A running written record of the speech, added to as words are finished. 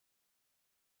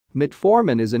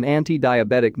Metformin is an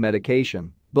anti-diabetic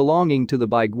medication belonging to the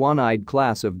biguanide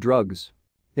class of drugs.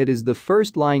 It is the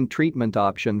first-line treatment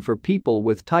option for people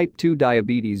with type 2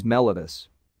 diabetes mellitus.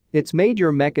 Its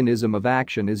major mechanism of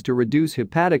action is to reduce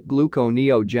hepatic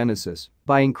gluconeogenesis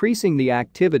by increasing the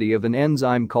activity of an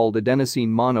enzyme called adenosine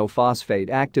monophosphate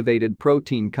activated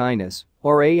protein kinase,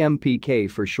 or AMPK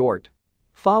for short.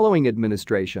 Following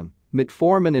administration,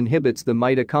 metformin inhibits the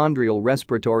mitochondrial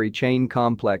respiratory chain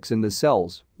complex in the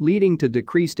cells, leading to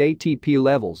decreased ATP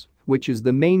levels, which is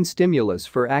the main stimulus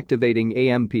for activating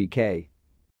AMPK.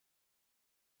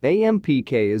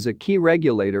 AMPK is a key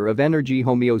regulator of energy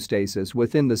homeostasis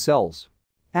within the cells.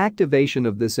 Activation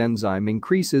of this enzyme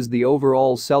increases the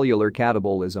overall cellular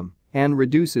catabolism and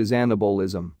reduces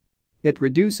anabolism. It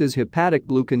reduces hepatic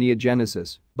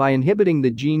gluconeogenesis by inhibiting the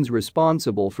genes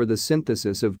responsible for the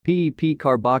synthesis of PEP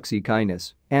carboxy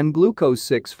kinase and glucose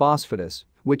 6-phosphatase,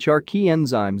 which are key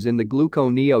enzymes in the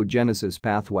gluconeogenesis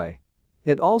pathway.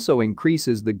 It also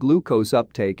increases the glucose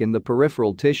uptake in the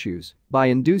peripheral tissues by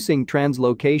inducing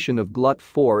translocation of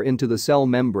GLUT4 into the cell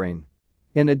membrane.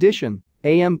 In addition,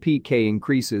 AMPK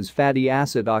increases fatty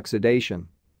acid oxidation,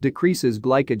 decreases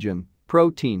glycogen,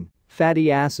 protein,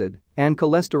 fatty acid, and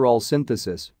cholesterol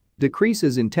synthesis,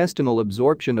 decreases intestinal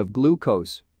absorption of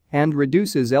glucose, and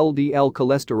reduces LDL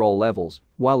cholesterol levels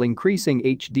while increasing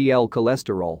HDL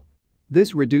cholesterol.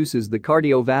 This reduces the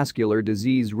cardiovascular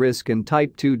disease risk in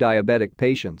type 2 diabetic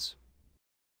patients.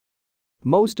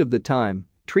 Most of the time,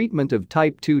 treatment of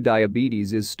type 2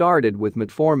 diabetes is started with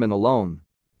metformin alone.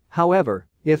 However,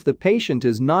 if the patient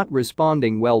is not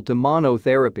responding well to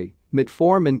monotherapy,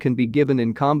 metformin can be given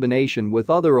in combination with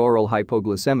other oral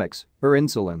hypoglycemics or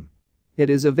insulin. It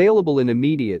is available in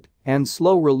immediate and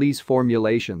slow-release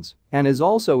formulations and is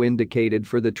also indicated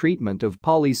for the treatment of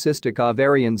polycystic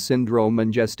ovarian syndrome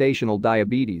and gestational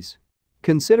diabetes.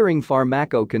 Considering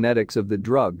pharmacokinetics of the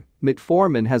drug,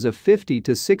 metformin has a 50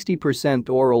 to 60%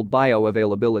 oral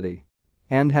bioavailability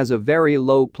and has a very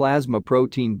low plasma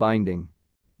protein binding.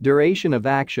 Duration of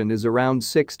action is around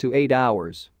 6 to 8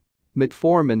 hours.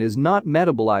 Metformin is not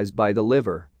metabolized by the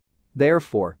liver.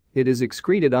 Therefore, it is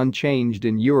excreted unchanged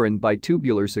in urine by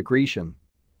tubular secretion.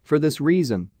 For this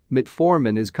reason,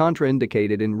 metformin is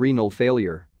contraindicated in renal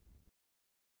failure.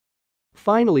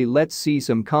 Finally, let's see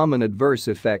some common adverse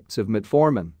effects of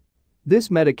metformin.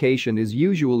 This medication is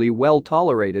usually well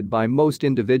tolerated by most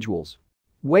individuals.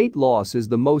 Weight loss is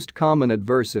the most common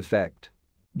adverse effect.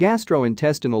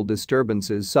 Gastrointestinal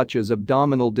disturbances such as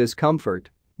abdominal discomfort,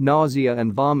 nausea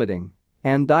and vomiting,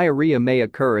 and diarrhea may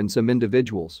occur in some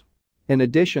individuals. In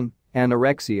addition,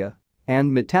 anorexia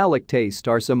and metallic taste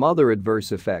are some other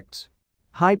adverse effects.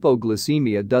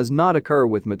 Hypoglycemia does not occur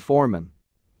with metformin.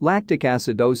 Lactic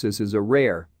acidosis is a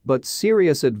rare but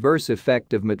serious adverse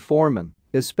effect of metformin,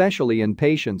 especially in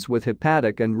patients with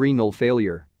hepatic and renal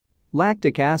failure.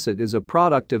 Lactic acid is a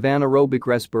product of anaerobic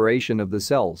respiration of the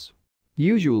cells.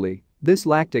 Usually, this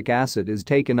lactic acid is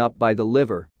taken up by the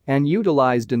liver and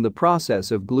utilized in the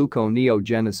process of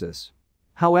gluconeogenesis.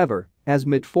 However, as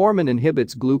metformin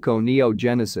inhibits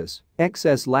gluconeogenesis,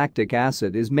 excess lactic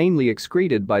acid is mainly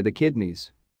excreted by the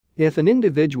kidneys. If an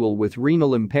individual with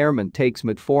renal impairment takes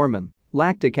metformin,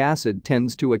 lactic acid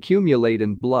tends to accumulate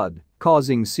in blood,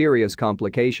 causing serious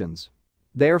complications.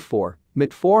 Therefore,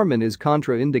 metformin is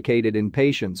contraindicated in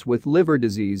patients with liver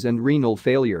disease and renal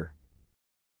failure.